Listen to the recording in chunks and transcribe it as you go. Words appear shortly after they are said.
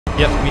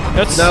Yep,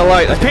 that's not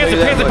light. That's panther,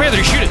 panther,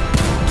 you shoot it.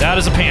 That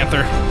is a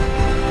panther.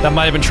 That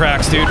might have been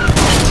tracks, dude.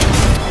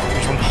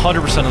 There's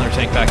 100% of their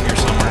tank back here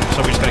somewhere,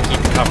 so we just gotta keep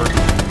it covered.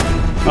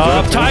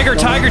 Tiger,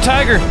 tiger,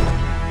 tiger!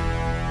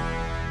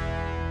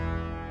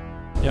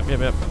 Yep, yep,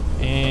 yep.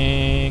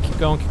 And keep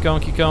going, keep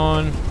going, keep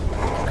going.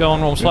 Keep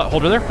going, almost flat.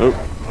 Hold her there. Oh,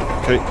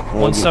 okay.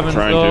 1-7,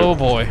 oh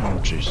boy. Oh,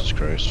 Jesus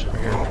Christ. Right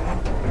here.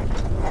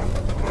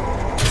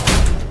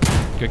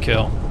 Good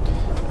kill.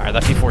 Alright,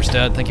 that P4's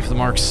dead. Thank you for the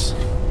marks.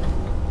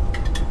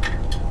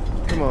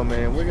 Come on,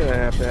 man. We're gonna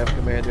have to have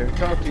Commander.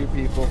 Talk to you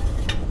people.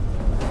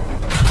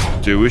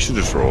 Dude, we should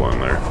just roll in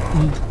there.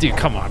 Dude,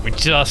 come on. We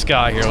just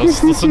got here.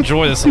 Let's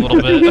enjoy this a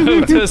little bit.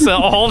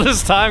 All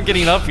this time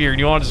getting up here, and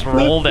you want to just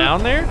roll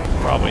down there?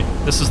 Probably.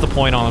 This is the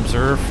point on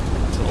observe.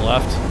 To the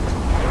left.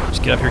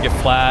 Just get up here, get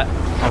flat.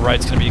 Our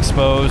right's going to be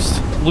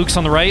exposed. Luke's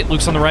on the right.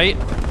 Luke's on the right.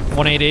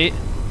 188.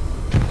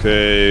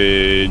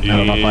 Okay, I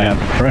don't know if I have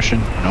compression.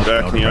 Nope,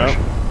 back me up.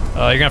 You're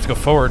going to have to go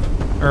forward.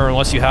 Or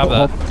unless you have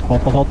that.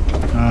 Hold.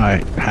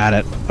 I had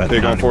it, but okay,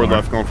 going forward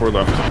left, going forward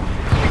left.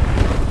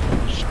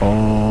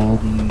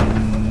 Hold.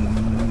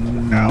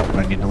 No,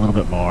 I need a little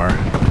bit more.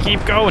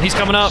 Keep going, he's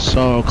coming up.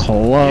 So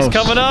close. He's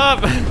coming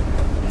up.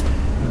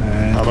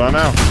 And how about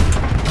now?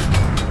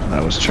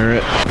 That was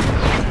turret.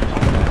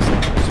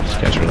 This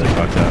guy's really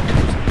fucked up.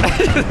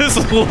 This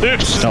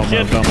Luke's Don't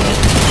move, don't move.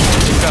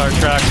 He's got our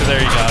tracks, so there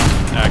you go.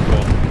 Alright,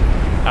 cool.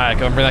 Alright,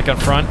 go and bring that gun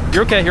front.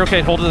 You're okay, you're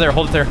okay. Hold it there,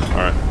 hold it there.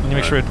 Alright. Let me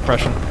make sure we have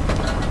depression.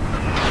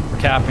 We're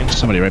capping.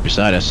 Somebody right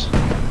beside us.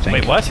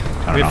 Wait, what?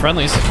 We have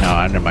friendlies.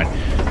 No, never mind.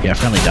 Yeah,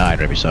 friendly died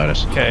right beside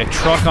us. Okay,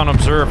 truck on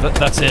observe.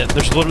 That's it.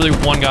 There's literally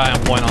one guy on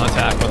point on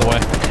attack, by the way.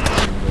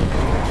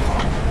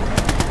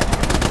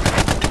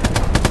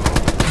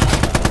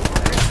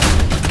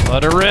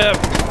 Let her rip.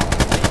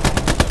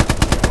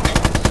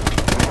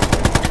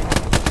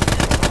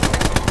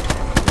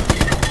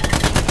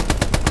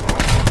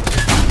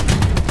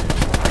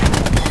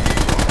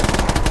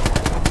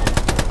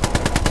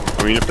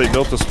 I mean, if they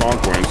built the spawn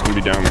point, it's gonna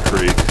be down the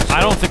creek. So.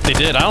 I don't think they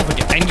did. I don't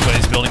think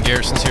anybody's building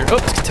garrisons here. Oh,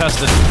 it's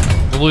contested.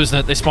 We're losing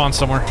it. They spawned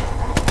somewhere.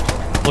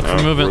 Look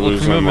for movement. Look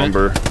for movement.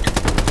 Lumber.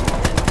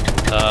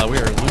 We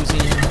are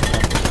losing.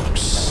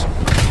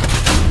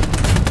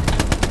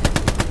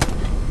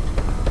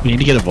 We need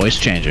to get a voice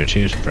changer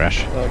too,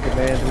 fresh.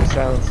 Command, we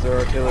silenced their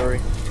artillery.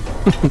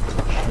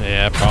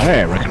 Yeah, probably.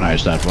 Hey, I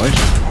recognize that voice.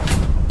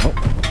 Oh,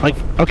 like,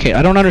 okay,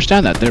 I don't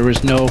understand that. There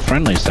was no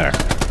friendlies there.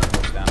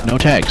 No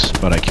tags,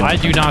 but I killed them. I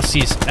do not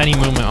see any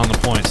movement on the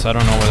point, so I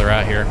don't know where they're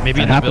at here.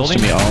 Maybe in the building?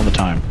 It happens to me all the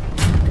time.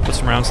 Put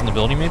some rounds in the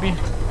building, maybe?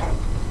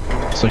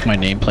 It's like my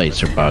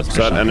nameplates are bugged. Is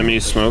that enemy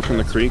smoke in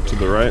the creek to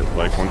the right,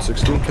 like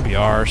 160? Could be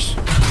ours.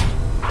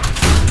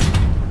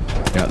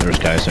 Yeah, there's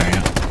guys there,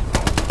 yeah.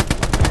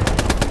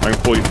 I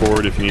can pull you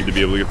forward if you need to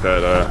be able to get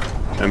that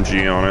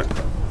MG on it.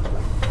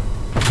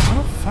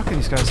 Where the fuck are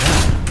these guys at?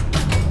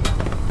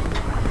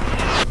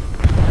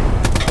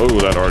 Oh,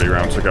 that already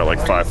round took out like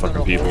 5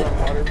 fucking people.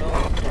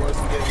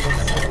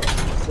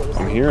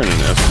 I'm hearing an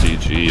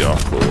SDG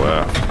off the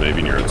left,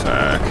 maybe near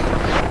attack.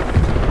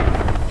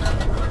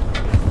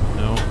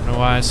 No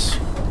eyes. I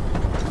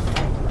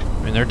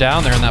mean, they're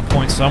down there in that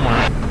point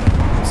somewhere.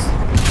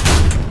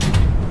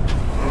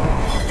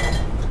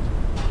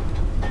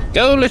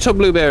 Go, little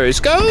blueberries,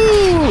 go!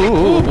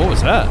 Ooh, what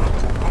was that?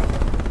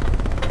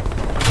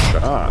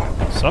 Shot.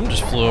 Some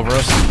just flew over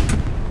us.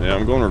 Yeah,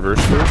 I'm going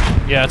reverse there.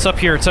 Yeah, it's up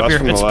here, it's up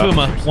That's here. It's from the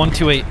Puma,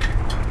 128.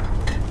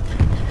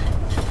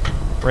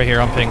 Right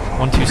here, I'm ping.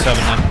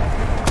 127 then.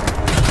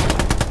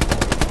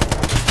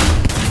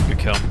 Good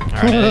kill.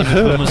 Alright,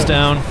 Puma's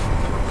down.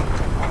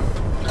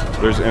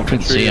 There's infantry.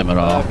 Couldn't see him at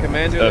all.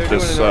 Commander, At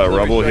this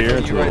rubble here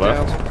to the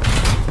left. Now.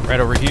 Right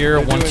over here,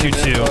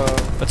 122.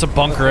 That's a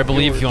bunker, I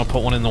believe, if you want to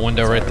put one in the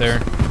window right there.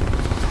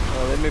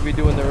 They may be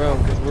doing their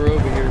own, because we're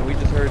over here. We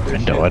just heard their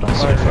Window, I don't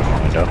see a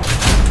fucking window.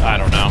 I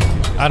don't know.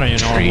 I don't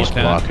even know what I'm Trees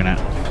looking blocking at.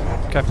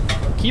 it. Okay.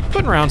 Keep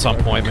putting rounds on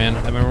point, man.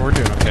 I mean, we're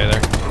doing okay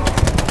there.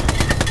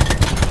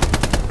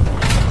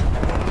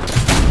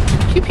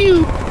 Pew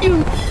pew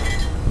pew.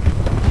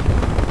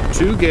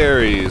 2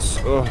 Garys.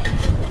 Ugh.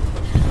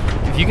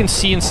 If you can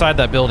see inside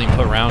that building,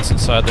 put rounds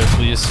inside there,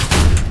 please.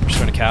 We're just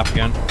going to cap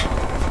again.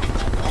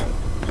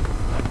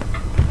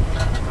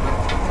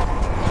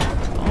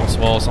 All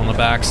walls on the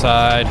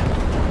backside.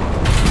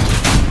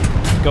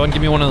 Go ahead and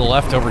give me one on the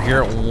left over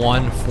here at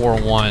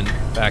 141.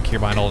 Back here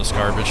behind all this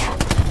garbage.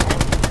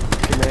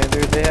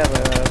 Commander, they have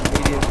a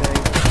medium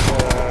tank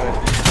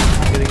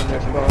getting in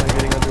their spawn and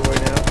getting underway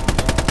now.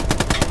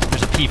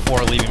 There's a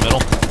P4 leaving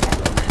middle.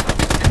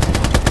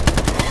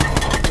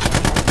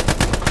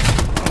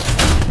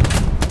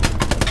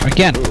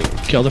 Again,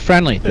 kill the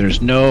friendly.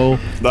 There's no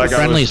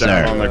friendlies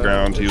there. On the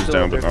ground, he was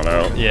down but not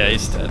out. Yeah,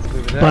 he's dead.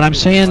 But I'm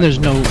saying there's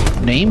no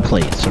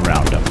nameplates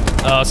around him.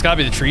 It's gotta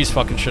be the trees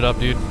fucking shit up,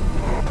 dude.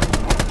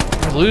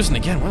 We're losing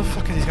again. Where the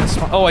fuck are these guys?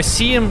 Oh, I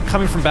see him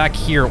coming from back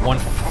here at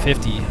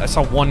 150. I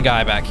saw one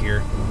guy back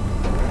here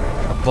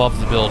above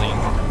the building,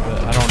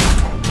 but I don't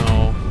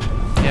know.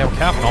 Yeah, we're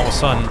capping all of a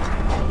sudden.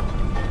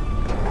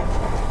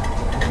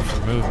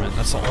 movement.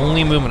 That's the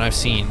only movement I've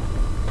seen.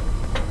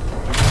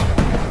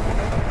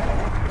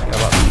 Got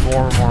about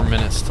 4 more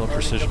minutes till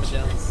precision.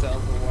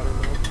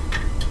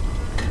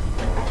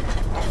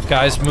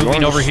 Guys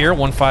moving over here,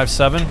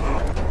 157.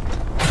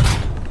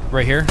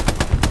 Right here.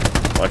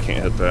 I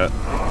can't hit that.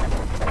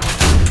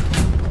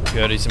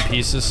 Good, he's in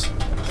pieces.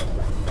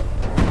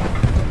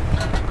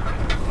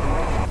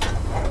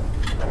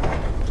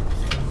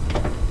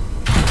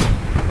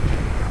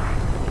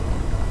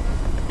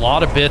 A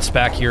lot of bits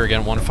back here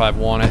again,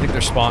 151. I think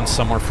they're spawned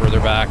somewhere further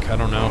back. I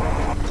don't know.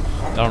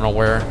 I don't know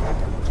where.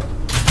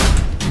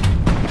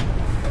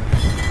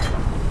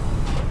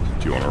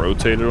 Do you want to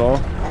rotate it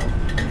all?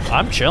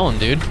 I'm chilling,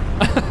 dude.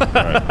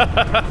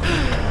 Right.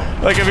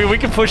 Like, I mean, we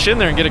can push in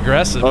there and get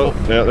aggressive. Oh,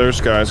 yeah, there's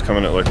guys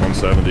coming at like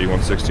 170,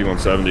 160,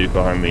 170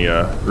 behind the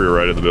rear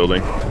right of the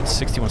building.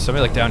 60,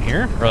 170, like down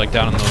here? Or like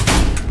down in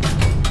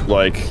the...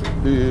 Like,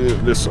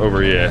 this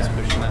over, yeah.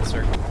 Pushing that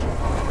circle.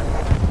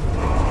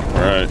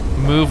 Alright.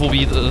 Move will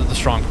be the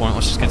strong point.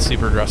 Let's just get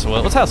super aggressive.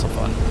 Well, let's have some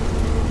fun.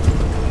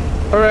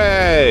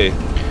 Hooray!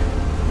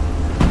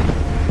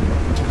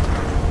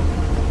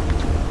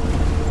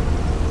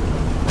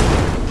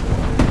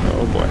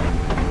 Oh boy.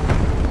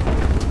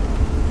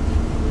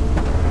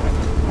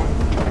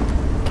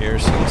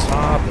 Garrison's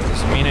top. That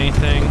doesn't mean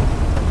anything.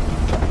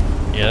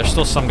 Yeah, there's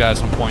still some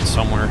guys on point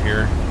somewhere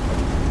here.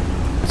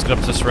 Let's get up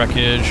to this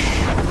wreckage.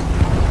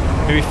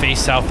 Maybe face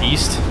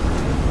southeast.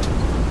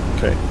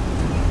 Okay.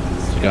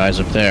 Guys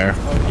up there.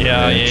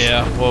 Yeah,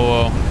 yeah.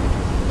 Whoa, whoa.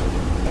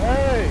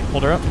 Hey!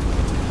 Hold her up.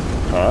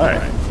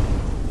 Hi.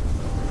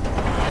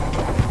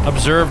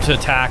 Observe to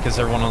attack is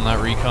everyone on that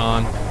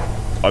recon.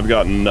 I've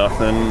got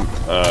nothing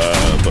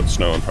but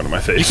snow in front of my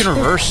face. You can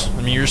reverse.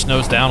 I mean, you're just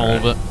nose down a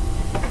little bit.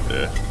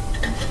 Yeah.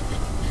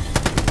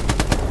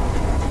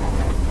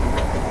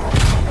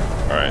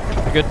 Alright.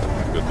 You're good.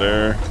 Good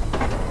there.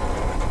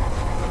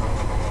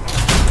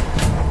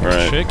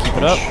 Alright. Shit, keep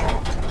it up.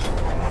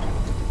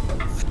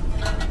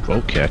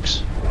 Vote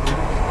kicks.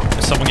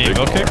 Is someone getting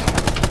vote kicked?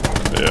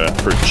 Yeah,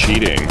 for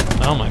cheating.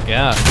 Oh my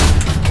god.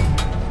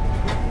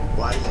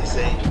 Why does he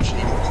say you're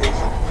cheating,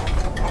 Jason?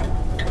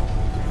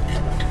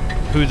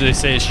 Who do they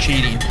say is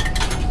cheating?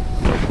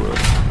 No clue.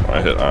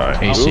 I hit I.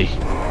 AC.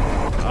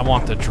 I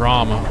want the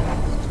drama.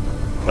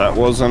 That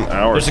wasn't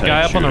our There's a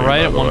guy up on the shooting,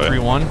 right by at the way.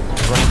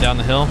 131, running down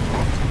the hill.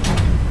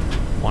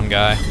 One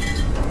guy.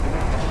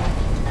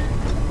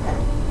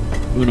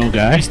 Uno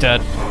guy. He's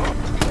dead.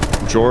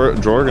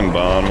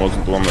 Jorgenbahn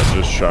wasn't the one that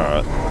just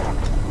shot.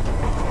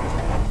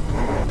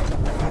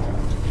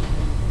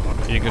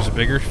 You think there's a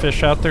bigger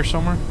fish out there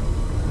somewhere?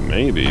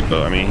 Maybe,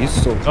 but I mean, he's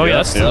still... Oh yeah,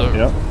 that's yeah, the...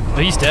 yeah. Oh,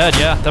 he's dead,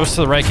 yeah. That was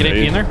to the right. Get AP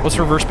in there. Let's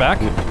reverse back.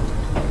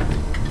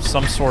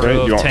 Some sort Great,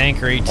 of you want-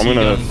 tank or AT I'm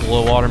gonna gun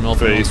below watermill.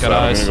 Face, Got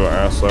I'm eyes. gonna go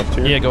ass left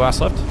here. Yeah, go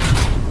ass left.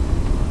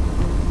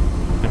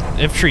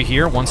 Infantry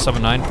here,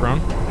 179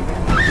 prone.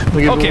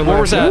 Okay, where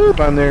was that?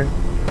 On there.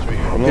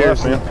 On the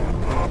left, man.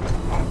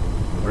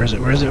 Where is it?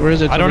 Where is it? Where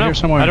is it? It's I don't over know. here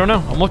somewhere. I don't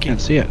know. I'm looking.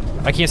 Can't see it.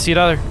 I can't see it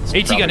either.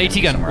 AT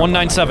gun,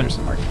 197.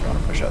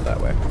 Push out that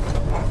way.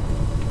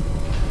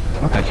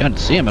 Look, I couldn't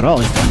see him at all.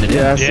 He pointed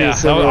Yeah, I in. see Yeah,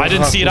 several I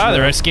didn't see it hostiles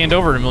either. now. I scanned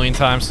over it a million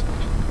times.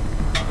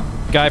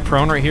 Guy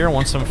prone right here,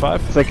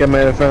 175. I think I might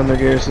have found their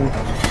garrison.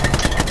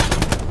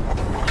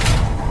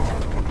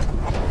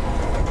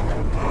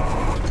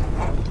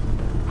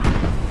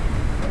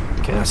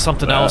 Okay, that's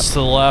something else to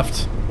the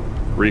left.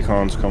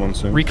 Recon's coming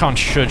soon. Recon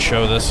should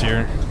show this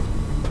here.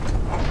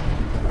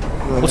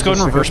 Let's go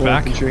ahead and Just a reverse couple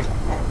back. infantry.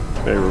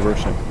 Okay,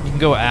 reversing. You can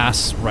go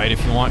ass right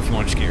if you want to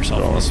just get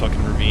yourself in this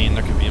fucking ravine.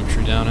 There could be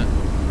infantry down it.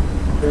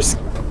 There's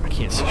I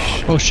can't see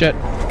shit. Oh shit.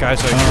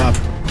 Guys right here.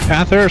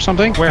 Panther or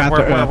something? Where, Panther,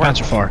 where?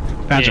 Panzer 4.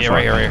 Panzer Yeah, 4.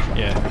 right here, right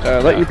here. Yeah.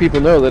 Let you people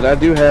know that I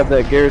do have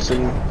that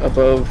garrison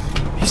above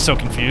He's so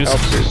confused.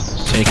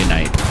 outskirts. Say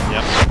goodnight.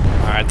 Yep.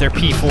 Alright, their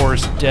P4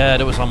 is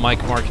dead. It was on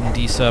Mike marking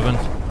D7.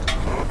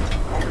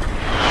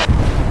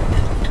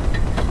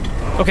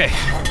 Okay.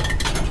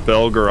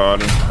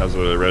 Belgorod has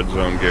a red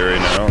zone Gary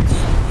now. It's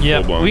Yeah,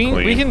 full-blown we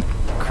clean. can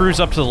cruise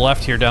up to the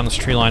left here down this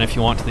tree line if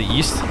you want to the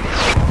east.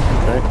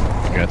 Okay.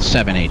 I got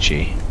 7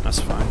 HE. That's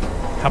fine.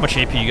 How much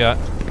AP you got?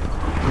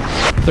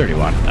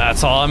 31.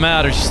 That's all that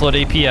matters. Just load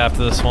AP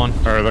after this one.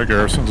 Alright, that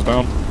garrison's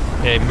down.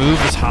 Okay,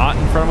 move is hot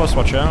in front of us.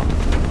 Watch out.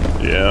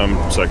 Yeah,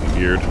 I'm second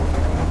geared.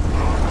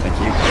 Thank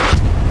you.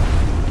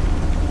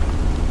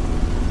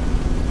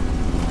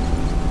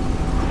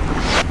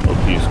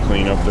 OP's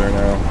clean up there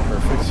now.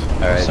 Perfect.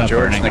 Alright, Stop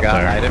George, burning I up got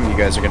an there. item. You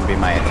guys are going to be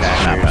my Not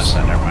attackers. past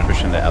that, never mind.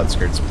 Push into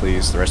outskirts,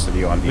 please. The rest of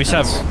you on We just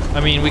defense. have, I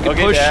mean, we could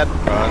Okay, push Dad.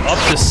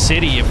 up the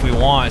city if we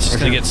want. It's just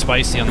going to get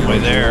spicy on the way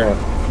there.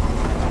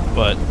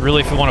 But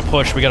really, if we want to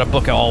push, we got to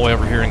book it all the way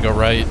over here and go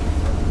right.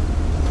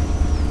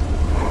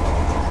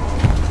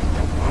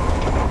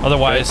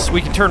 Otherwise,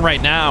 we can turn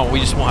right now. We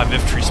just won't have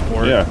infantry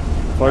support. Yeah.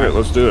 Fuck it,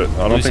 let's do it.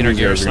 I don't Losing think our these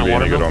guys are garrison going to be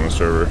on any good Watermill? on the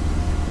server.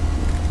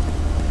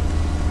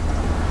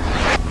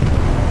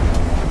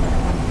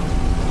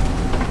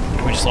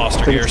 We just lost I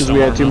our think it's because garrison. we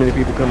had too on many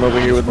people come over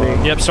here with me.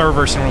 Yep, start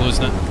reversing. We're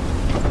losing it.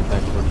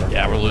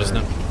 Yeah, we're losing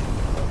it.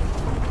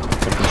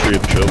 Infantry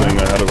of building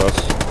ahead of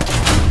us.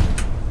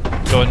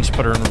 Go ahead and just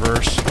put her in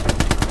reverse.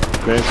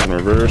 Okay, it's in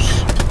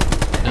reverse.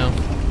 No.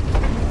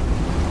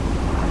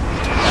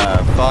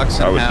 Fox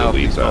and I would Hal,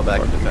 delete please fall that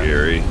back to fucking defense.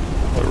 Gary.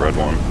 The red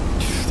one.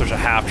 There's a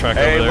half track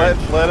Hey, over there.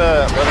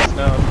 let us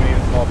know if we need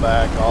to fall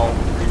back. I'll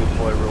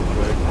redeploy real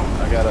quick.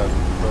 I got a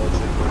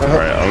relatively...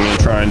 Alright, I'm gonna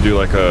try and do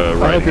like a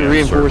right you're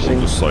hand circle, reinforcing.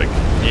 just like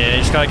Yeah, you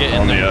just gotta get in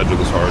on the there. edge of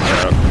this hard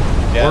cap.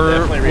 Yeah, we're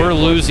definitely reinforce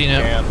losing if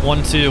it. you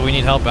can. 1-2. We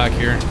need help back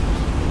here.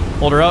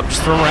 Hold her up.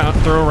 Just throw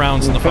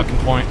rounds in the fucking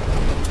point.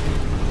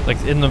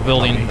 Like in the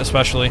building,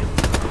 especially.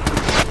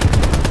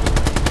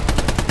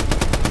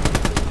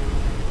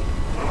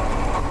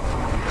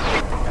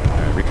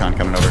 Alright, recon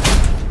coming over.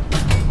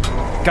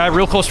 Guy,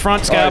 real close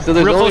front, Scab. Alright, so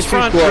there's real only close two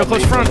front. squad Real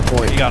close mates on front. the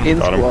point. You got him. In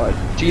Got him.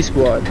 squad. G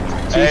squad.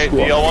 Hey, do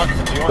you want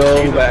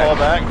Go G to back. fall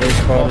back?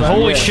 Fall back?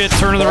 Holy Yeah. shit!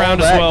 Turn to the Fall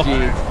round back, as well.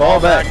 G. Fall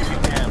back. if you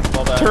can.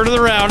 Fall back. Turn to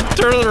the round.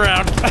 Turn to the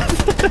round.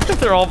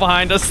 They're all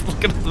behind us.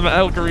 Looking at the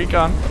Medical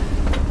Recon.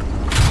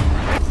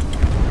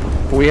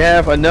 We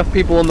have enough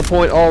people on the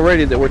point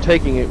already that we're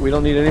taking it. We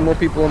don't need any more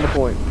people on the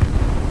point.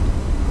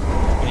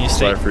 You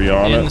stay Cypher, you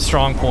on in it? the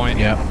strong point.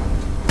 Yep.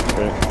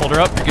 Okay. Hold her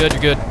up. You're good.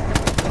 You're good.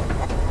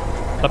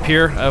 Up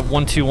here,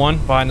 1-2-1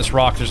 behind this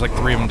rock. There's like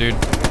 3 of them, dude.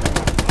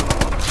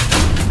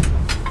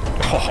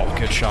 Oh,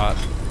 good shot.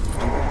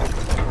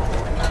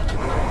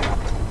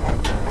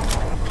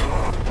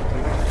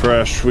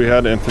 Fresh, we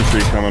had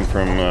infantry coming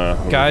from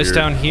over Guys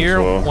down here,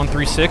 as well.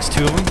 136,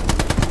 2 of them.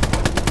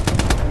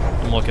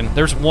 I'm looking.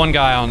 There's one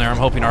guy on there. I'm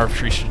hoping our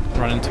infantry should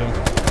run into him.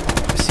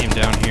 I see him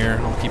down here.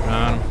 I'll keep an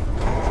eye on him.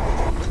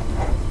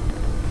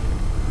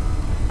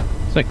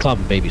 It's like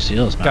clubbing baby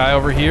seals, man. Guy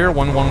over here,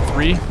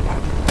 113.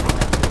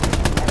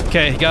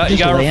 Okay, you got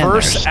Just laying there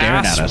reverse staring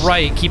at ass us.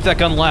 right. Keep that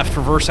gun left.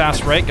 Reverse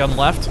ass right. Gun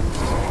left.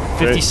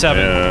 57.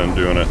 Okay, yeah, I'm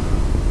doing it.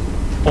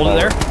 Hold it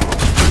there.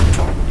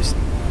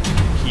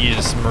 He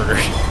is murdered.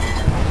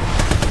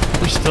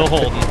 We're still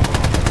holding.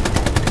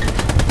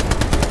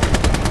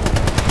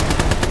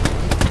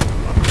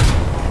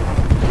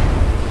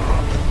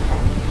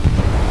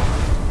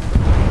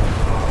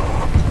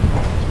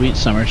 Sweet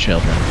summer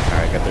children.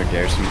 Alright, got their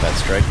garrison with that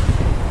strike.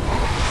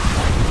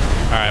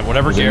 Alright,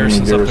 whatever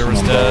garrison's up there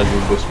was dead.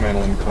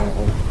 Dismantling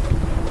currently.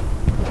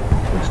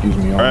 Excuse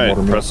me, on Alright,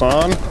 water mill. press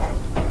on.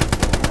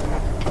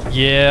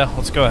 Yeah,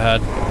 let's go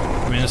ahead.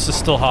 I mean, this is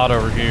still hot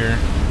over here.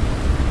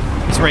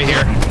 He's right here.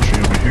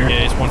 Infantry over here. Yeah,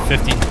 he's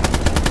 150.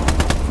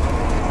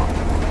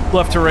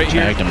 Left to right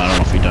here. Tagged him. I don't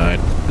know if he died.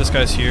 This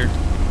guy's here.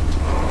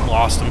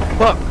 Lost him.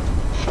 Fuck.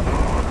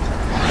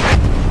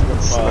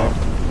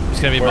 He's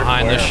gonna be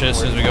behind this shit as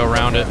soon as we go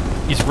around it.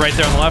 He's right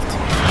there on the left.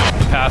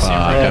 Passing. Fuck,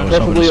 I was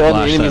hoping to Preferably on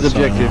the splash enemy's that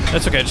son of a- objective.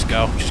 That's okay, just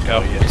go. Just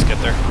go. Just get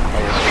there. I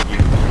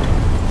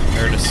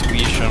heard a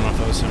squeeze. I don't know if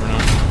that was him or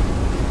not.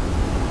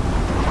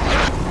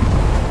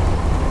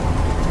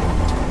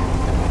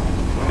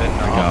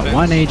 I got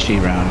 1 HE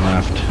round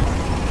left.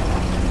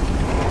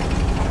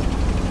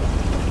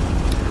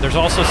 There's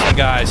also some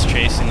guys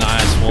chasing the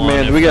IS-1.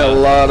 Man, we got a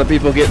lot of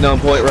people getting on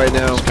point right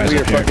now. This guy's We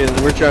are up here.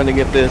 fucking. We're trying to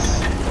get this.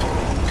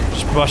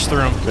 Just rush through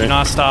them. Do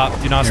not stop.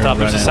 Do not Here, stop.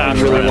 There's a run in.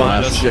 savage Really right want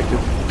behind this us.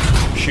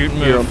 objective. Shoot and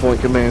You're on move.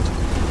 point, command.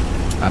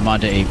 I'm on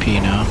to AP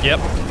now. Yep.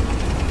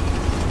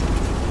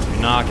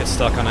 Do not get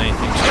stuck on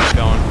anything. Just keep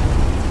going.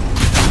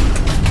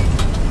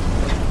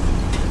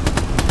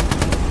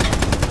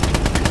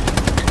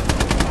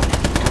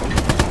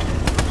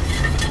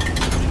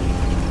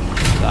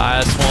 The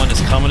IS-1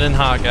 is coming in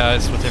hot,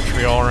 guys, with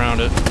infantry all around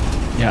it.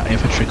 Yeah,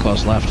 infantry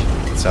close left.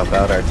 Let's help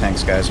out our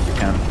tanks, guys, if we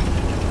can.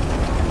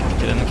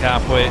 Get in the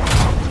cap weight.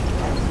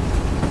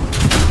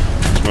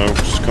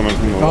 Smoke's coming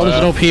from the Oh, there's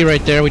an left. OP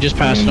right there. We just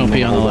passed an OP on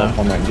the Hold off left.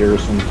 on that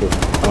garrison to...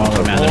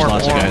 Oh man, there's More,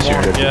 lots of more, guys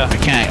more. here. Yeah.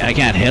 I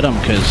can't hit them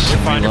because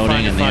fine, you're reloading fine,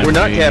 and you're the fine. We're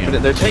not MP capping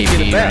it. They're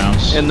taking AP it back,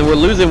 rounds. and we're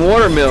losing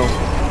watermill.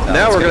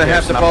 Now Let's we're get gonna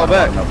have to garrison up fall on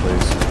back. watermill,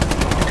 please.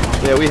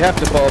 Yeah, we have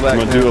to fall back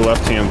I'm gonna now. do a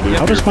left-hand loop.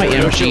 How does my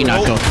here for MG you.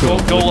 not go through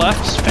Go a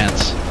left.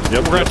 fence?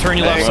 Yep. We're gonna turn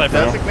you left Hey, side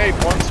now. designate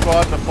one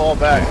squad to fall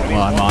back. We need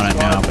Well, I'm one on it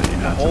squad now, but to you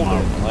know, hold I'm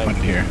it. Like,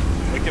 pointed here.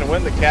 we can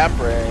win the cap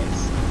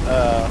race.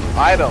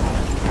 Item.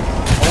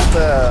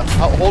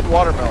 Hold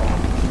watermill.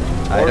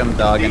 Item,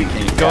 dog, and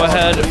king. Go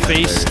ahead,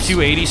 face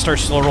 280, start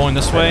slow rolling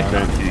this way.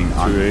 Okay, King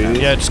on 280.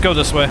 Yeah, just go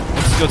this way.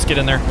 Let's get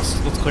in there. Let's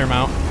clear them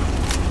out.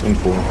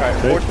 Info.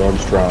 Alright,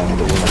 Dog's trying,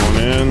 but we're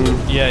Going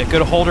in. Yeah,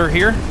 good holder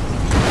here.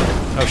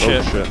 Oh shit.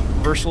 Oh shit.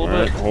 Reverse a little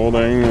Alright, bit.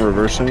 holding,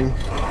 reversing.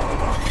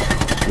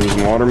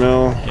 Losing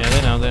watermill. Yeah,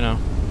 they know, they know.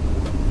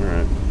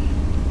 Alright.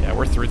 Yeah,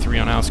 we're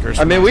 3-3 on outskirts.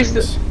 I mean, we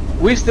still.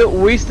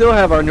 we still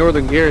have our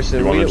northern garrison.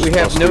 You wanna We just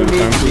have bust no through the need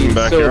to fences be and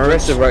so backyards?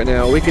 aggressive right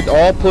now. We could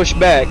all push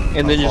back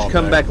and then just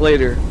come back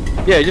later.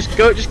 Yeah, just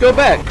go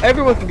back.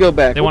 Everyone can go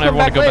back. They want We'll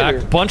come everyone to go later.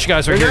 back. Bunch of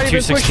guys are They're here not at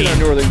even pushing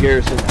 216. our northern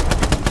garrison.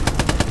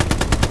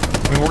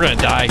 I mean, we're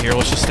gonna die here.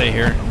 Let's just stay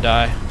here and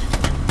die.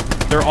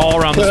 They're all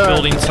around this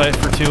building site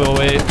for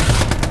 208.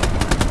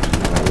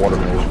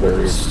 watermill's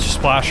very... Just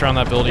splash around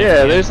that building.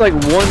 Yeah, there's like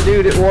one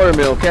dude at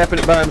watermill capping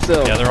it by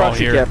himself. Yeah, they're all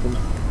Proxy here. Captain.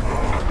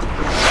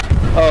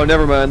 Oh,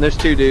 never mind. There's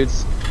two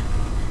dudes.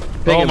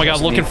 Oh my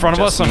god, look in front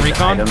of us on Just need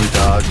recon. Item,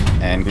 dog,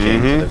 and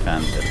king to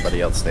defend.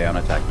 Everybody else stay on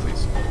attack,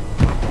 please.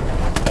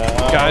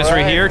 Guys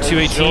right here,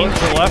 218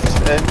 to the left.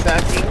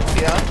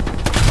 Attacking,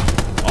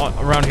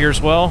 yeah. Around here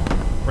as well.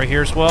 Right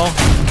here as well.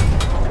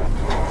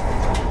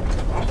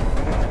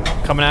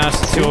 Coming at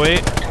us at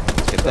 208.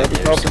 Let's get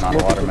that Garrison on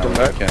watermelon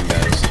if we can,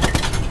 guys.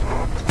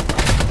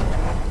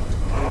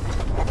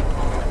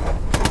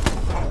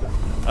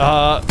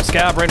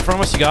 Scab right in front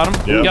of us, you got him?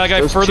 Yep. We got a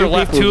guy Those further two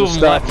left, people 2 of just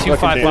them left, stopped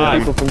fucking 255.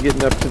 people from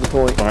getting up to the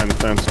point. Behind the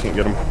fence, can't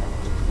get him.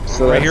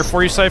 So Right that's- here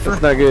for you, Cypher.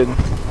 That's not good.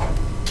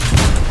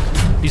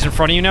 He's in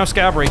front of you now,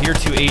 Scab, right here,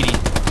 280.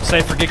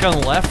 Cypher, get on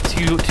the left,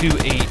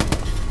 228.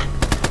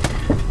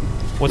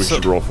 We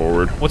should roll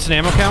forward. What's an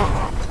ammo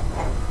count?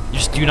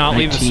 Just do not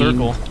leave the 19.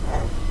 circle.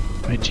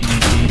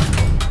 1980.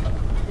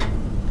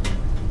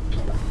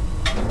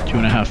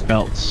 2.5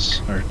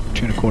 belts, or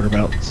 2 1/4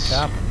 belts.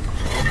 Cap.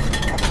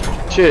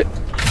 Shit.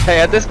 Hey,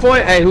 at this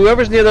point, hey,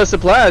 whoever's near those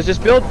supplies,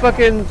 just build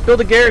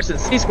a garrison.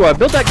 C-Squad,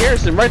 build that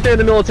garrison right there in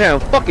the middle of town.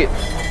 Fuck it.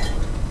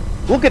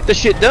 We'll get the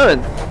shit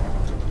done.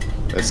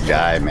 This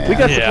guy, man. We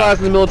got Yeah. supplies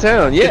in the middle of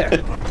town, yeah.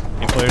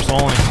 Eight players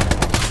only.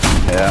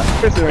 Yeah.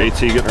 AT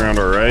getting around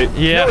all right. I know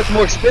Yeah. it's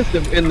more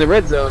expensive in the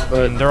red zone,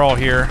 but And they're all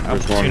here.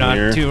 There's one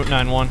here.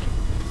 291.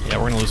 Yeah,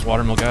 we're gonna lose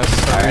watermill, guys.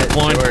 Alright,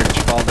 One. George,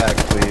 fall back,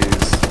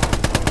 please.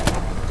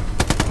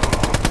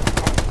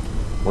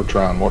 We're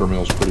trying.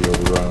 Watermill's pretty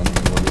overrun.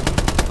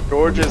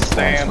 George is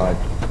staying.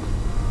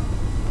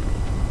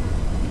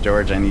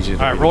 George, I need you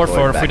to Alright, roll it redeploy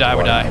forward. If we back die, to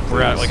we die. watermill,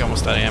 We're at please. like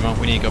almost out of ammo.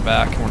 We need to go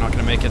back. We're not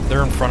gonna make it.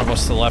 They're in front of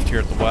us to the left here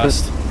at the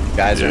west.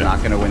 Guys, we're not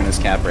going to win this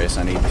cap race.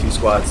 I need 2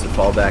 squads to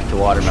fall back to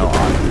watermill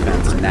on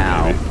defense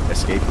now.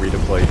 Escape,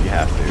 redeploy if you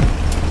have to.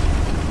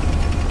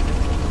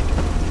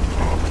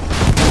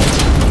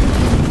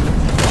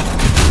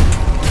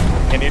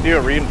 Can you do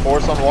a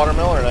reinforce on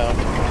watermill or no?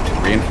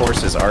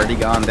 Reinforce has already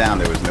gone down.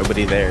 There was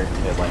nobody there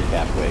at Lane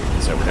Capway.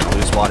 So we're going to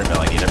lose watermill.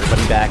 I need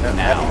everybody back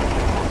now.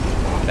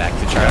 Back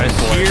to Charlie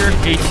Guys, 4. here,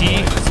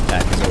 AT. This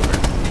attack is over.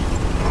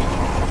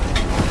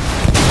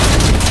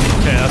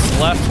 Okay, that's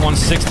left,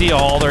 160.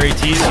 All their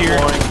ATs here.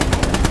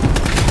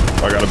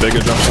 I got a big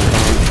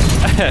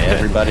adjustment.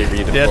 Everybody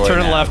redeploy. Yeah, turn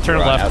now. left, turn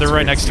We're on left. They're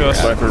right next to us.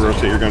 Cypher,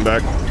 rotate your gun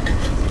back.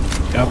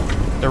 Yep.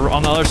 They're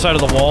on the other side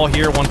of the wall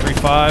here,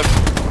 135.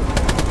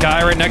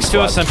 Guy right next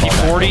to us,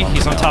 MP40.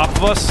 He's on top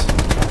of us.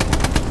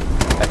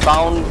 I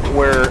found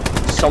where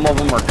some of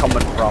them are coming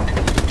from.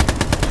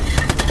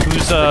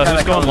 Who's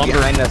going lumber?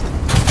 Behind us.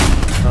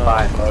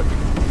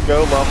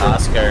 Go lumber.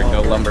 Oscar,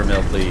 go lumber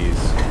mill, please.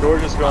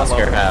 George is going Oscar,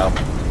 lumber. how?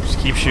 Just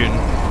keep shooting.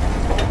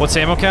 What's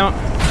ammo count?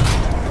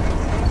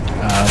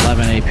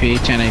 11 AP,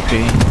 10 AP.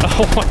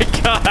 Oh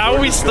my god, how are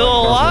we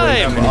still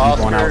alive? Have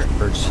Oscar,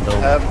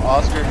 have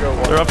Oscar go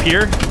lumber. They're up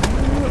here.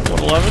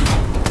 111.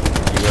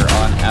 You are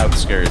on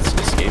outskirts.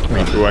 Escape.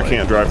 Ooh, I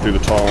can't drive through the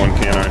tall one,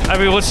 can I? I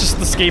mean, let's just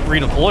escape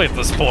redeploy at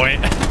this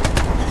point.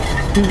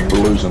 We're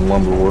losing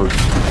lumber work.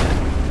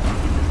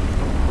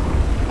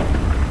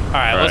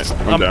 Alright, All let's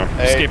right, I'm down.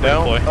 Hey, escape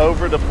don't redeploy.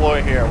 over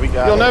deploy here. We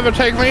got You'll it. never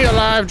take me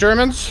alive,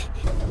 Germans.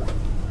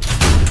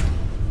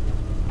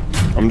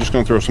 I'm just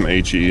gonna throw some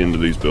HE into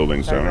these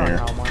buildings down here.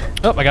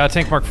 Oh, I got a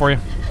tank mark for you.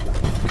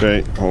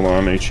 Okay, hold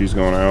on. HE's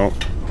going out.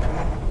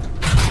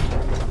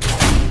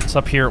 It's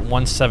up here at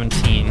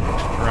 117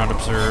 around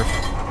observe.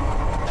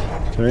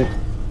 Okay.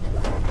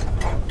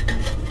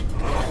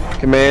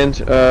 command,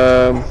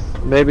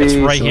 maybe It's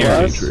right some here.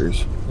 less.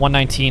 Treacherous.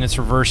 119, it's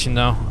reversing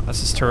though. That's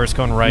his turret's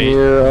going right.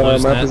 Near,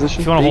 Losing my it.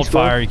 position, If you want to hold east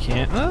one. fire, you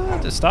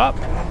can't. Just stop.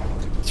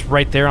 It's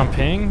right there on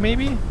ping,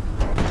 maybe?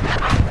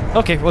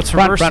 Okay, let's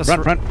reverse. Front,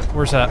 Let's front.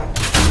 Where's that?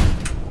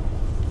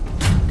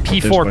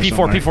 There's P4, one P4,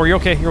 somewhere. P4. You're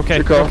okay, you're okay,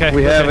 Good call. you're okay.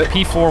 We have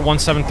okay. it. P4,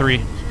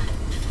 173.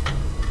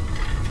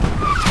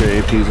 Okay,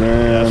 AP's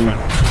in.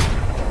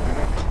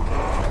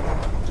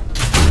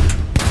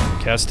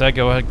 Cat's dead,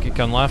 go ahead, get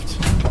gun left.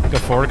 Go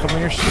forward a couple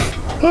meters.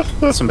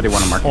 Somebody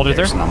want to mark Hold a it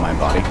there. garrison on my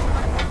body?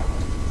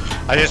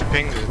 I just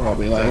pinged it.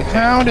 Probably like,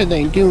 how did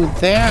they do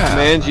that?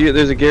 Command,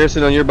 there's a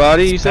garrison on your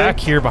body, you say? Back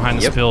here behind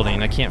this Yep.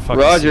 building. I can't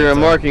fucking see Roger, it, I'm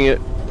though. marking it.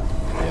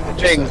 Yeah,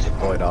 they Ping. just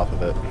deployed off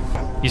of it.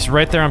 He's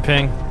right there on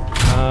ping.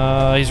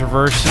 He's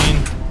reversing.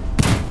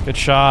 Good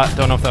shot.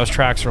 Don't know if that was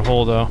tracks or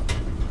hole though.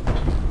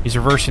 He's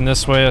reversing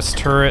this way. That's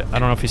turret. I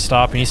don't know if he's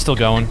stopping. He's still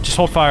going. Just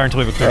hold fire until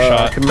we have a clear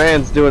shot.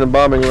 Command's doing a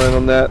bombing run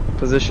on that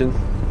position.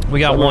 We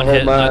got I'm one gonna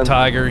hit in hold that mine.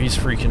 tiger. He's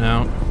freaking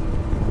out.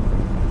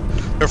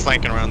 They're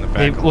flanking around the back.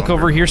 Hey, look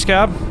over here,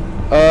 Scab.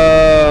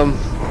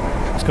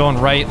 It's going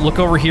right. Look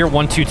over here.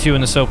 122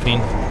 in this opening.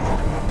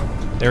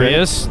 There he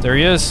Okay. is. There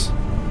he is.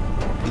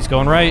 He's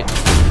going right.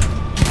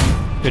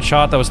 Good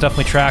shot. That was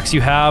definitely tracks. You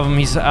have him.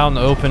 He's out in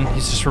the open.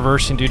 He's just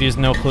reversing, dude. He has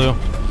no clue.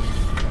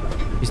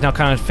 He's now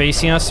kind of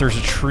facing us. There's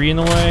a tree in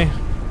the way.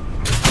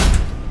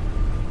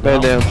 Man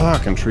down.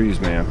 Fucking trees,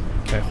 man.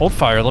 Okay, hold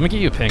fire. Let me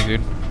get you a ping,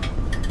 dude.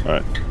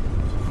 Alright.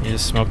 You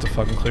just smoked the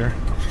fucking clear.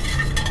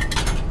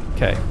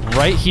 Okay,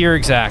 right here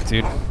exact,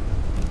 dude.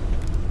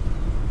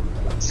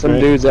 Some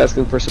Okay. dude's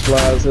asking for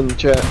supplies in the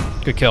chat.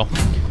 Good kill.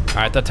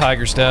 Alright, that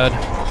tiger's dead.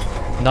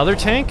 Another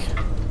tank?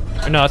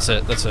 No, that's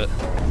it. That's it.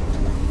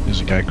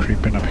 There's a guy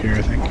creeping up here,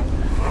 I think.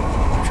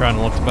 I'm trying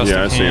to look the best I can.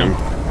 Yeah, I see him.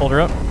 Hold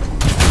her up.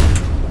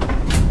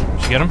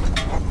 Did you get him?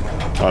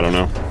 I don't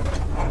know.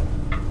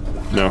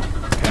 No.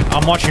 Okay.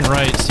 I'm watching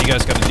right, so you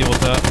guys got to deal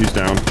with that. He's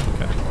down.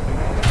 Okay.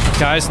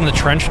 Guys in the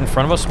trench in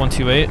front of us,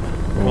 128.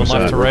 Going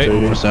left to right.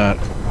 What was that?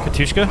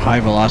 Katushka? High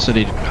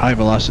velocity, no.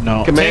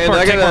 Command,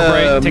 I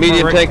got a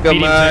medium tank on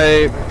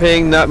my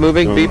ping, not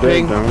moving, B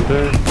ping. Down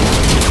there.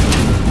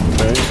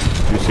 Okay.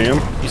 You see him?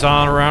 He's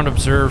on around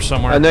observe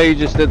somewhere. I know you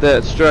just did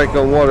that strike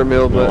on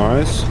Watermill, but...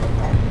 Nice.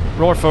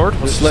 Roll her forward.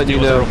 Let's just let deal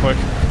you with know. it real quick.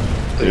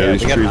 Yeah,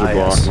 these trees are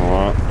blocking a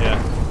lot. Yeah.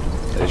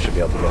 They should be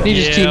able to get He it.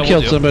 just team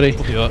killed somebody.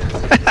 We'll do it.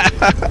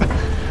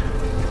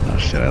 Oh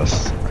shit,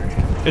 else.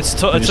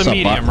 It's a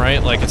medium,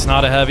 right? Like, it's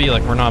not a heavy,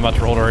 like, we're not about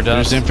to roll to our death.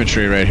 There's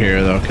infantry right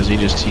here, though, because he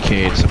just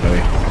TK'd somebody.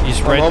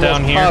 He's right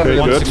down here. Okay,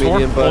 164.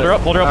 medium, Hold her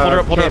up, hold her up, hold her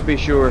up, hold her Can't up. be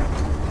sure.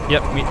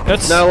 Yep,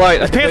 that's... No light,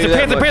 That's I can tell Panther, you that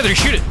Panther, much. Panther,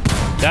 shoot it!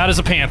 That is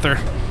a Panther.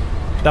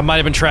 That might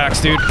have been tracks,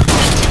 dude.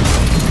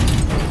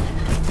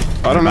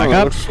 I don't know, Back that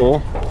up. looks full.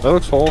 That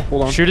looks full,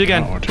 hold on. Shoot it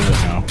again. Oh, to it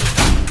now.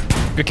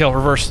 Good kill,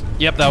 reverse.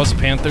 Yep, that was a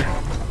Panther.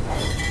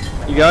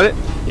 You got it?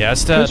 Yeah,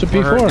 it's dead. That's a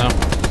We're hurt P4. now.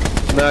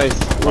 Nice.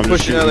 We're I'm just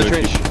pushing out of the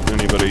shooting trench. if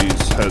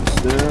anybody's heads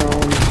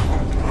down.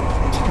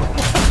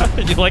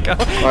 You like how,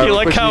 Alright, you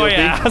we're like how I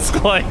pushing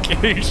ask,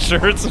 like, are you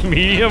sure it's a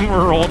medium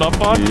we're rolled up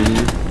on?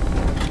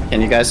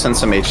 Can you guys send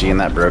some HE in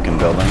that broken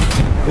building?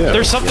 Yeah.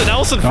 There's something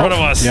else in front of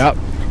us. Yep.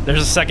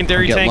 There's a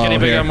secondary Get tank. low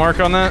Anybody here. got a mark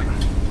on that?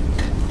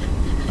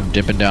 I'm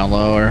dipping down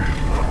lower.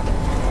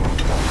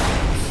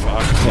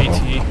 Fuck,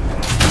 AT.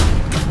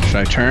 Should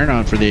I turn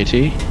on for the AT?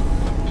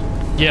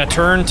 Yeah,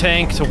 turn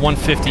tank to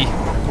 150.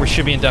 We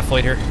should be in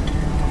deflate here.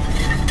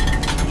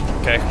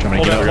 Okay, Do you want me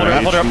hold to her up, get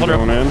hold her up, hold her up, hold her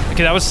Going in. up.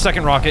 Okay, that was the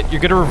second rocket.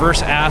 You're gonna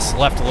reverse ass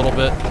left a little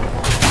bit.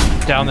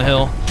 Down the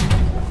hill.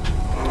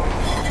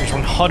 There's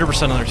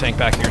 100% another tank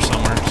back here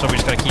somewhere, so we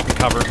just gotta keep in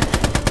cover.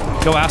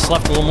 Go ass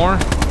left a little more.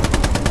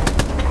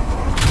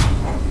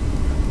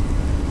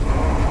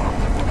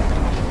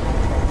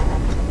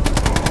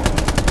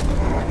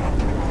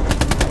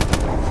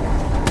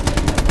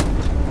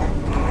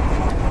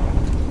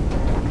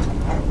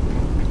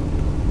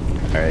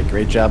 Alright,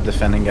 great job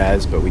defending,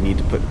 guys, but we need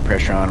to put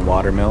pressure on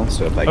Watermill,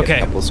 so if I get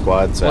Okay. a couple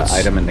squads, Let's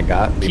Item and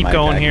Nagat, be Keep my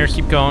going here, backers.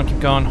 keep going, keep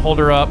going. Hold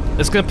her up.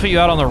 It's gonna put you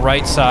out on the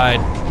right side.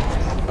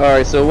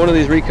 Alright, so one of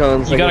these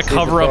recons... You I gotta guess, needs to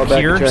cover fall up back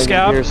here, and try and get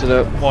Scout. Garrison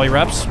up. While you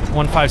reps,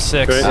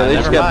 156. Okay. Yeah, they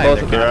just Never got mind,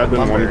 both. they're Grabbing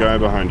one lumber. guy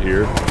behind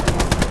here.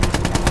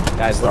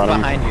 Guys, look Got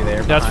him. behind you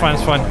there. That's fine,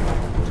 behind it's you. fine.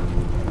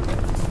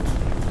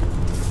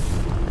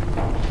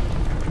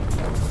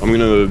 I'm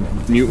gonna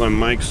mute my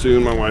mic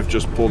soon. My wife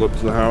just pulled up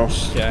to the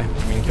house. Okay,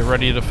 I mean, get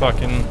ready to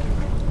fucking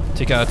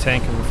take out a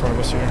tank in front of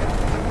us here.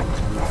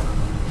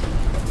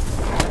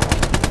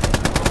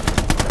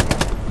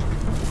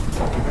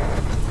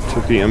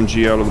 Took the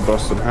MG out of the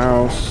busted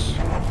house.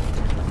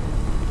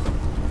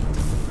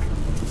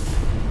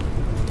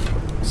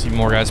 See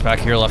more guys back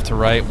here, left to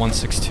right,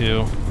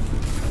 162.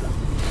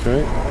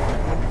 Okay.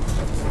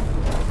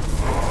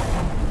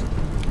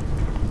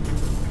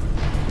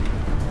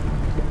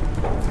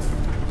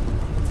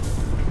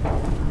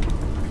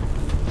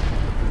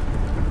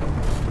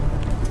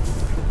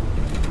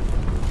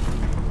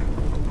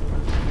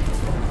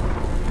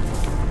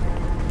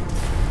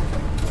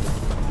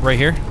 Right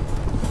here,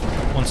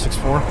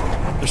 164.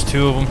 There's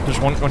two of them. There's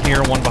one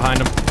here, one behind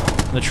him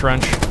in the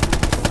trench.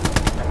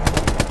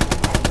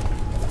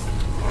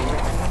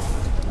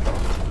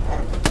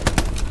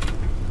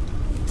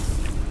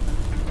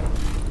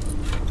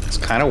 It's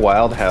kind of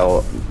wild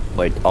how,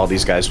 like, all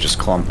these guys just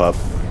clump up.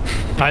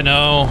 I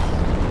know.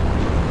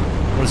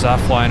 What is that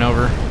flying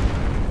over?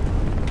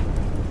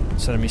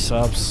 Sending me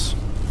subs.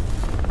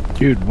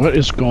 Dude, what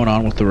is going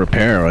on with the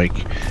repair? Like,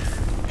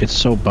 it's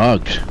so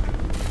bugged.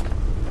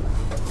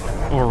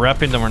 We're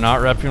repping, then we're not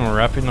repping, we're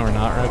repping, then we're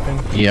not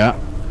repping. Yeah.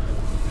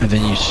 And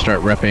then you start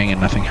repping and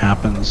nothing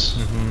happens.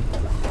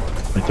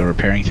 Mm-hmm. Like the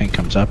repairing thing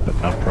comes up, but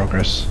no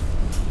progress.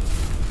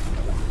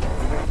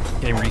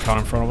 Getting recon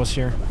in front of us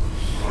here.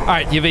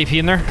 Alright, do you have AP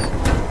in there?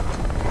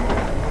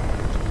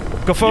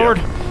 Go forward.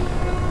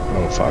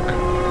 Oh, fuck.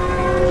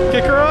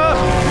 Kick her up.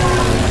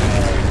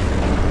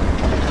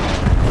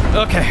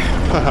 Okay.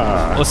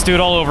 Let's do it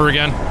all over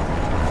again.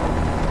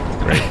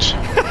 Great.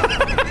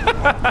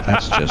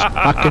 That's just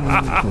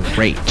fucking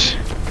great.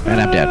 And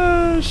I'm dead.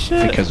 Oh,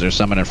 shit. Because there's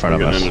someone in front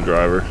I'm of us. getting in the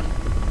driver.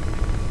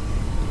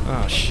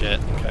 Oh, shit.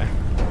 Okay.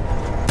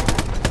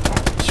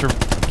 Sure.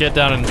 Get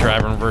down in the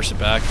driver and reverse it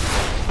back.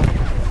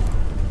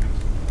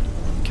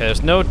 Okay,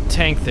 there's no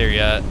tank there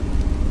yet.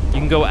 You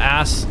can go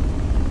ass...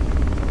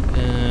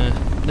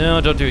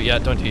 no, don't do it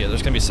yet. Don't do it yet.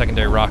 There's going to be a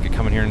secondary rocket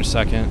coming here in a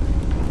second.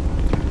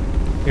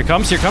 Here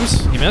comes, here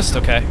comes. You missed?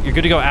 Okay. You're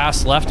good to go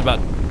ass left about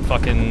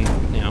fucking,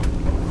 you know,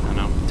 I don't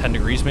know, 10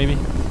 degrees maybe?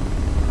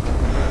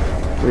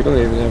 We don't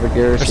even have a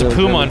garrison. There's a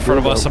Puma in front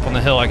of us up on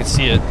the hill. I can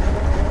see it.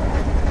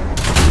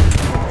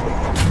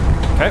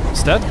 Okay,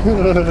 it's dead. Is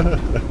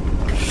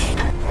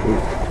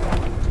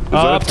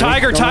that a tank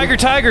Tiger, coming? tiger,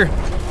 tiger!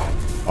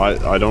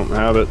 I don't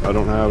have it. I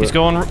don't have He's it.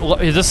 going.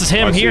 This is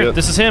him I see here. it.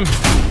 This is him.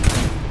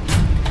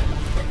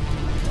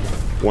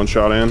 One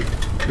shot in. Please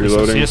don't see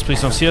Reloading. us.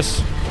 Please don't see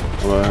us.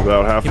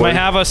 About halfway. He might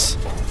have us.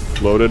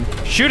 Loaded.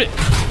 Shoot it.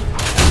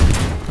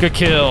 Good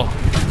kill.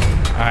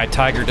 All right,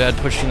 Tiger dead.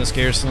 Pushing this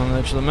garrison on the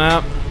edge of the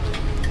map.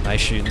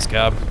 Nice shooting,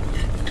 Scab.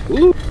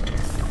 Ooh.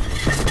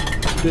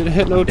 Didn't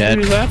hit no Dead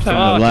trees that from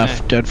time. the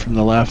left. Dead from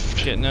the left.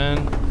 Getting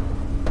in.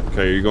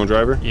 Okay, are you going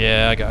driver?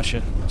 Yeah, I got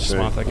you. Just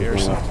Okay, mount that go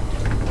garrison. left.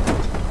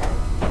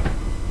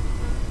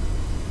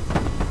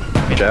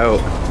 Watch out.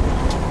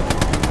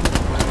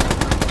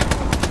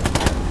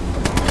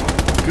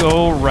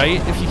 Go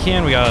right if you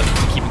can. We gotta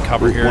keep it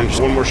covered here.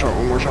 One more shot.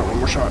 One more shot. One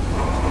more shot.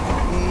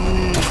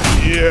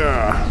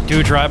 Yeah. Do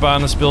a drive-by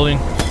on this building.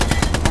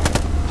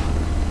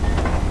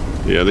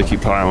 Yeah, they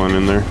keep piling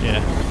in there.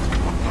 Yeah.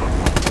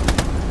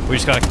 We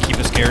just gotta keep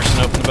this garrison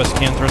open the best we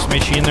can. Throw some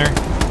HE in there.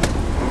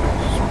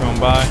 Just going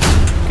by.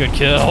 Good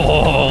kill.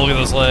 Oh, look at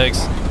those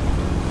legs.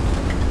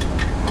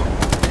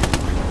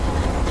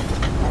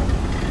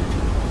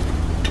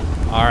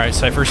 Alright,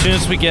 Cypher, as soon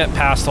as we get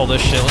past all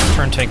this shit, let's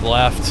turn tank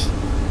left.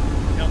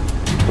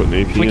 Putting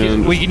AP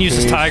in. We can use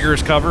this Tiger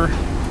as cover.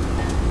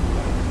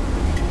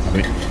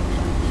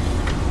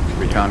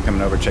 Recon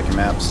coming over, check your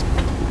maps.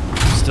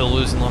 Still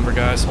losing lumber,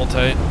 guys. Hold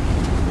tight.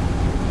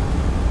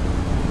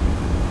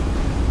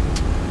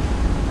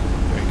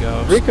 There you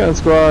go. Recon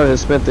squad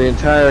has spent the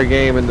entire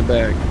game in the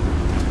bag.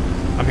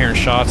 I'm hearing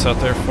shots out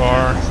there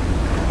far.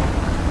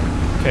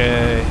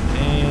 Okay,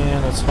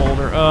 and let's hold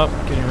her up.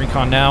 Getting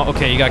recon now.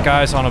 Okay, you got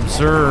guys on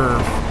observe.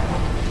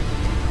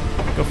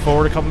 Go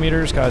forward a couple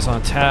meters. Guys on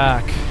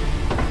attack.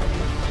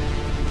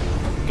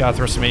 Gotta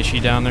throw some HE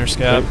down there,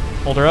 Scab. Yep.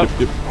 Hold her up.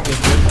 Yep. Good,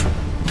 good.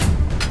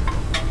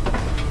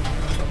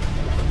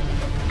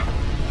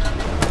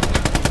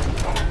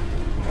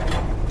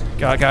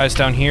 Got guys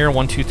down here.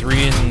 1, 2,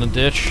 3 in the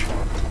ditch.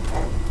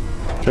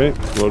 Okay,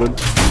 loaded.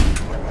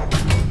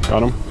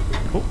 Got him.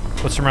 Cool.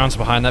 Put some rounds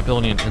behind that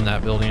building and in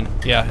that building.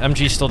 Yeah,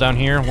 MG's still down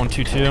here. 1,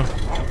 2, 2. Or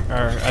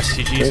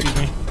STG, Okay. excuse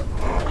me.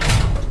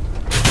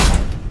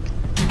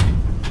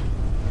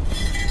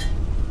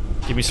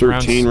 Give me some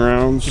 13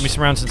 rounds. Give me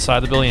some rounds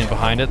inside the building and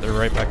behind it. They're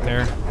right back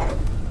there.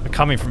 They're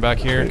coming from back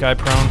here. Okay. Guy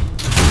prone.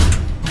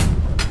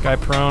 Guy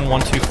prone.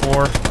 1, 2,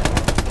 4.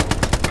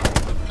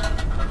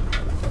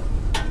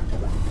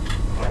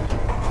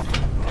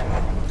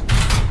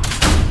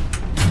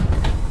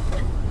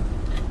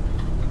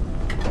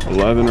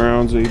 $11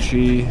 rounds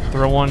HE.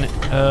 Throw one.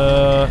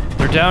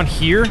 They're down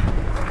here.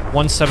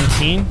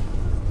 117.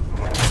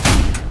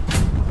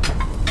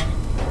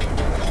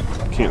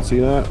 Can't see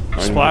that.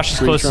 Splash as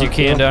close as you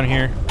can down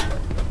here.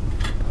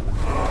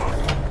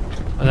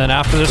 And then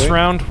after this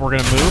round, we're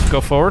gonna move. Go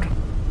forward.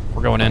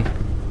 We're going in.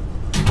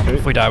 Okay.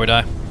 If we die, we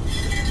die.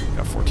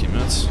 Got 14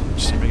 minutes.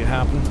 Just to make it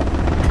happen.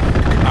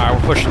 Alright,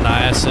 we're pushing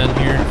the IS in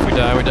here. If we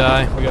die, we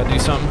die. We gotta do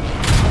something.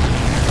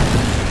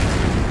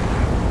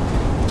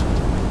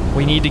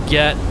 We need to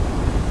get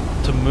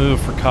to move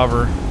for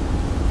cover.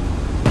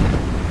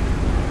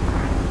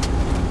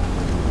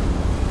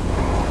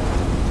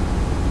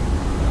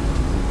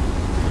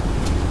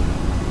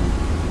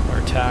 Or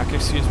attack,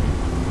 excuse me.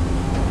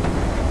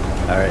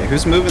 Alright,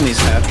 who's moving these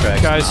half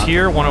tracks? Guys now?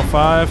 here,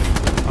 105,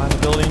 behind the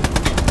building.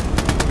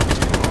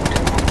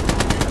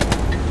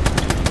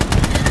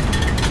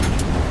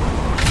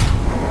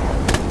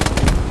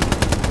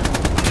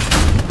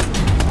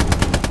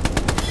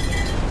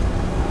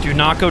 Do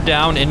not go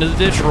down into the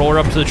ditch, roll her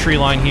up to the tree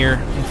line here,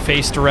 and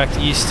face direct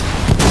east.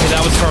 Okay,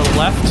 that was to our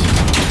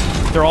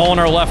left. They're all on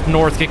our left,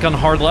 north. Get gun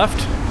hard left.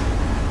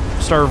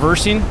 Start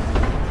reversing.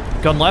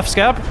 Gun left,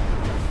 Scab.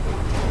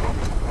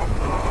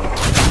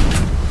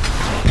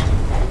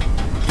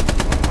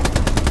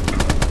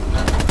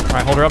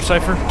 Alright, hold her up,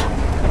 Cypher.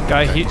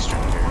 Guy here.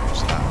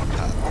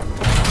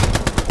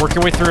 Work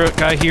your way through it.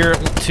 Guy here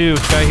at 2.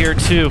 Guy here at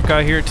 2.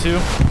 Guy here at 2.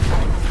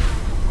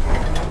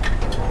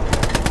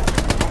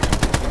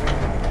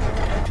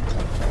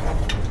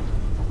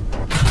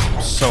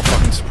 So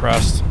fucking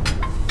suppressed.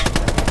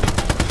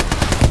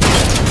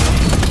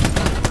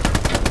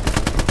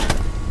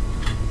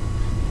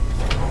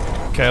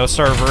 Okay, let's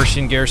start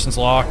reversing. Garrison's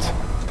locked.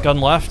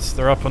 Gun left.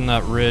 They're up on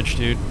that ridge,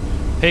 dude.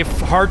 Hey,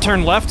 hard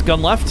turn left.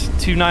 Gun left.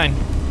 29.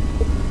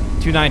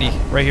 290.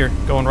 Right here.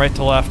 Going right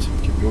to left.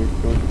 Keep going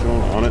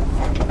on it.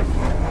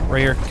 Right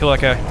here. Kill that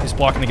guy. He's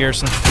blocking the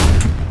garrison.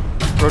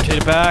 Rotate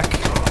it back.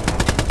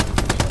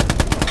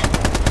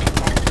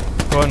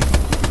 Go ahead and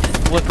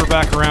flip her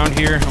back around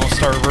here. And we'll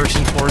start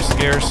reversing towards the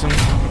garrison.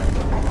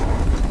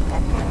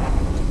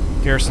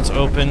 Garrison's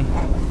open.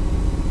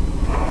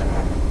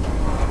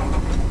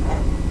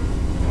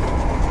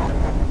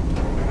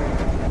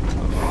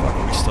 Oh, fuck,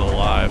 are we still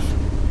alive?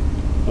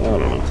 I don't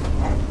know.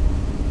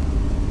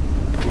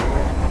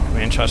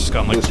 Manchester's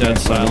gotten like This dead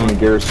next one, I'm silent.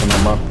 gonna garrison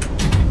them up.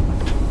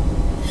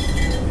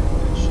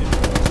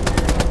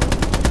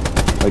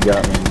 They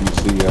got me. You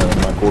see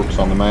my corpse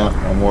on the map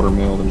on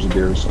Watermill. There's a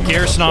garrison.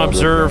 Garrison on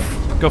outside right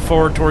observe. Go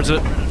forward towards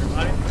it.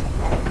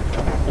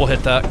 We'll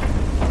hit that.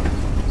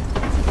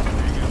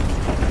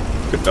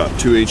 Got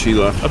 2 HE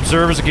left.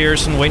 Observe as a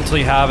garrison. Wait until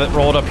you have it.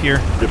 Roll it up here.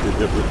 Yep.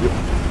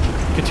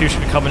 Katusha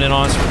be coming in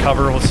on us for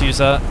cover. Let's use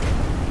that.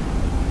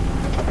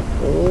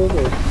 Oh,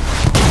 boy.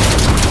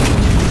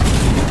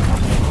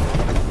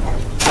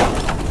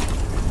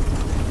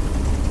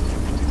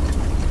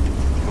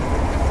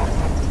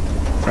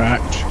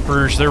 Cracked.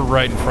 Bruges, they're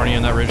right in front of you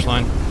in that ridge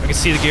line. I can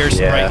see the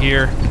garrison Yeah. right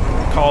here.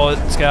 Call it,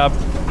 Scab.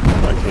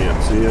 I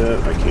can't see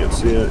it. I can't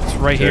see it. It's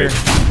right here.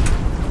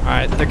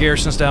 Alright, the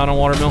garrison's down on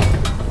Watermill.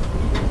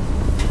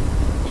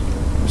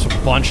 There's a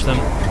bunch of them.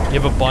 You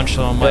have a bunch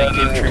of them, like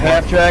infantry.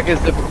 Half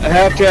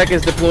track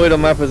is deployed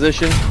on my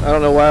position. I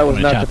don't know why it was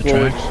Wanna not tap the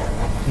deployed.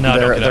 tracks? No,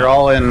 don't get They're out.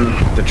 all in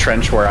the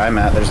trench where I'm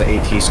at. There's an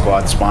AT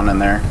squad spawning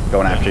there,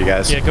 going after you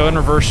guys. Yeah, go in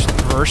reverse.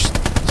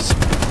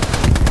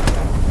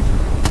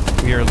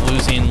 We are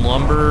losing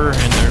lumber,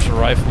 and there's a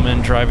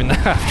rifleman driving the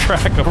half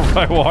track over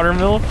by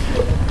Watermill.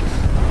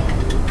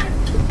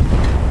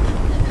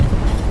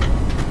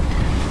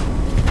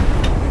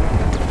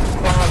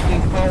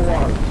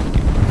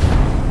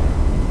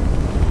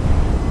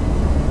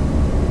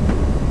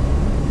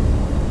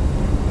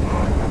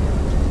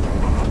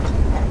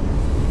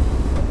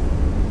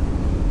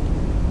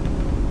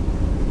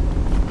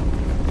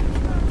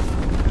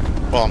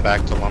 Falling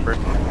back to lumber.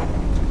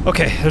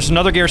 Okay, there's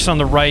another garrison on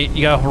the right.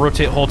 You gotta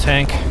rotate whole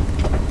tank.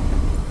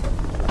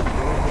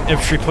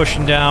 Infantry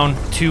pushing down.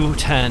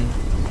 210.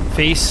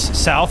 Face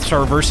south.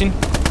 Start reversing.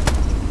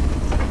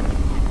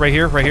 Right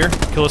here, right here.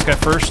 Kill this guy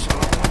first.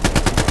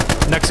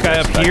 Next guy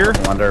up here.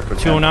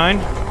 209.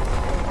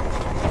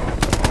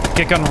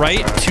 Get gun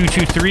right.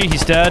 223.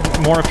 He's dead.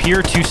 More up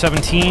here.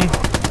 217.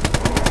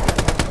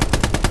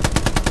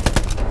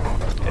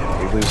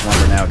 Okay, we lose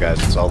lumber now, guys.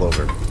 It's all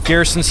over.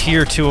 Garrison's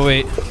here.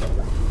 208.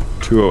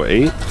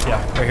 208. Yeah,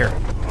 right here.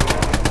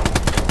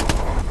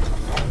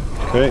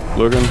 Okay,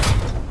 looking.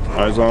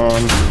 Eyes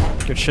on.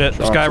 Good shit.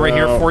 This Shots guy right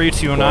here out. for you.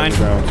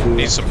 209.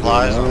 Need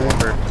supplies on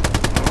lumber.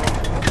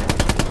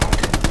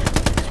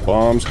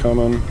 Bombs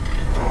coming.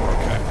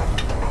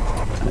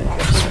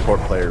 Support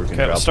player. We can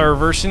Okay, drop start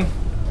reversing.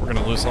 We're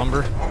gonna lose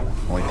lumber. them.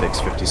 Only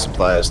takes 50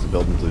 supplies to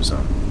build in blue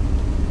zone.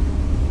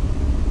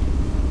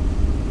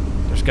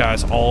 There's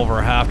guys all over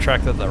a half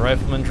track that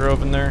rifleman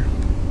drove in there.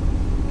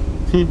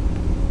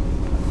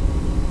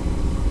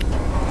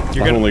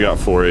 I've only got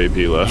 4 AP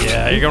left.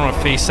 Yeah, you're going to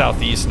face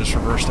southeast and just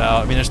reversed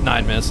out. I mean, there's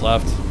 9 minutes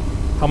left.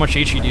 How much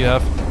HE do you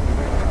have?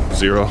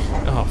 0.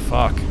 Oh,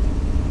 fuck.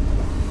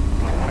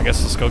 I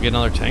guess let's go get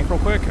another tank real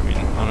quick. I mean,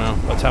 I don't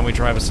know. By the time we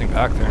drive this thing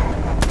back there.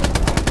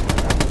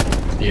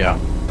 Yeah.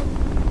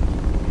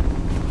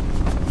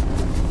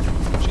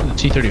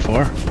 See the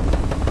T-34?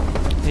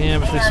 Yeah,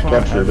 but they spawned.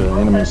 Captured an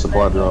enemy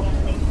supply drop.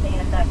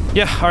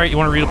 Yeah, alright, you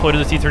want to redeploy to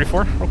the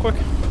T-34 real quick?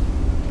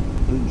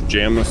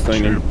 Jam this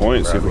thing into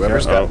point, see if we can.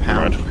 Whoever's got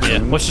pound. Yeah,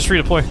 let's just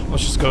redeploy.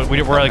 Let's just go.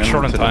 We're like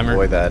short on timer.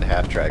 Deploy that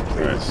half track,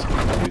 please.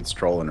 Dude's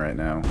trolling right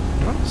now.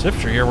 It's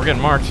infantry here. We're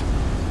getting marked.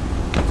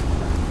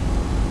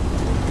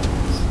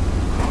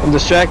 I'm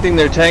distracting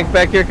their tank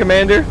back here,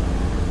 Commander,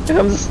 and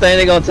I'm just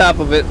standing on top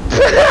of it.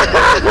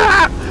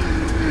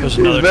 There's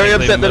He's another very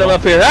tank upset leaving that I'm middle.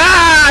 up here.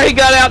 Ah! He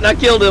got out and I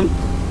killed him.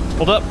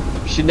 Hold up.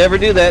 Should never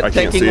do that. I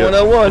can't Tanking see it.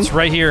 101. It's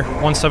right here.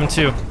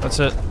 172. That's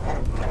it.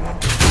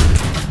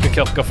 Good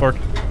kill. Go forward.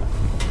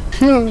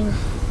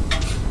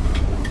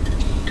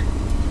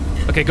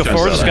 Okay, go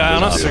forward. There's a guy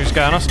on us. There's a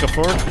guy on us. Go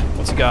forward.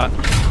 What's he got?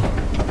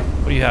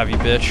 What do you have, you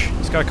bitch?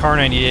 He's got a car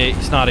 98.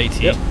 He's not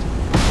AT. Yep.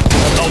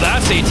 Oh,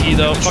 that's AT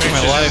though. Fucking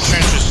my life.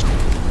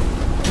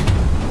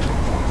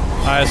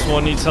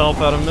 IS-1 needs help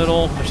out of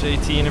middle. There's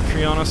AT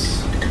infantry on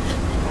us.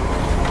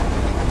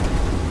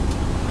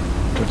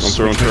 I'm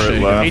throwing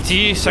turret left.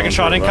 AT, second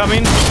shot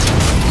incoming.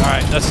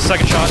 Alright, that's the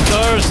second shot.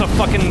 There's a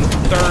fucking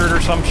third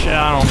or some shit.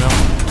 I don't know.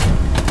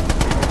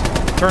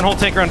 Turn whole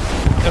tank around.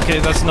 Okay,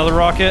 that's another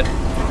rocket.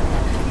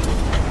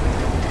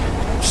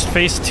 Just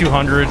face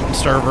 200 and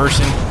start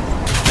reversing.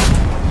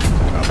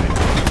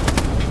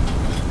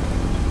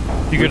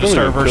 You good to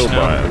start reversing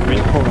now?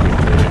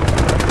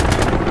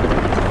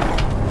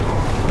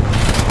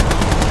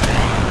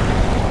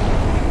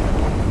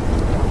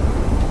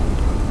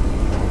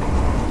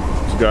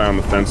 Guy on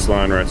the fence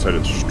line right side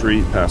of the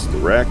street past the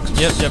wrecks.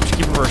 Yep, just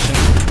keep reversing.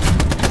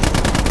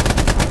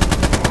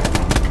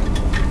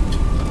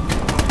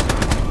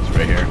 It's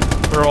right here.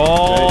 They're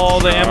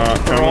all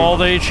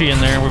the HE in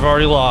there. We've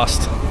already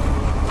lost.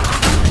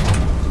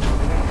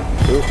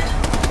 Oop.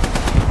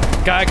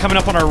 Guy coming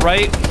up on our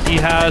right, he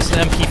has an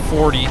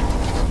MP40.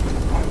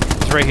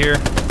 He's right here.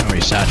 Oh, he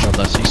satcheled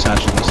us. He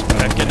satcheled us.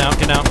 Okay, getting out,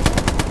 getting out.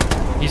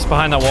 He's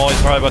behind that wall.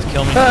 He's probably about to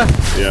kill me.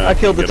 Yeah, I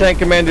killed the tank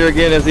commander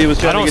again as he was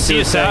trying I to don't get see to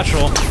a his tank.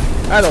 satchel.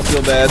 I don't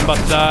feel bad. I'm about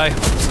to die.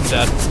 I'm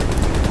dead.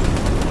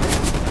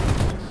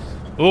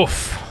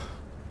 Oof.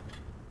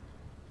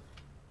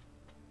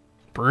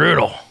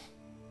 Brutal.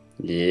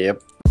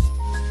 Yep.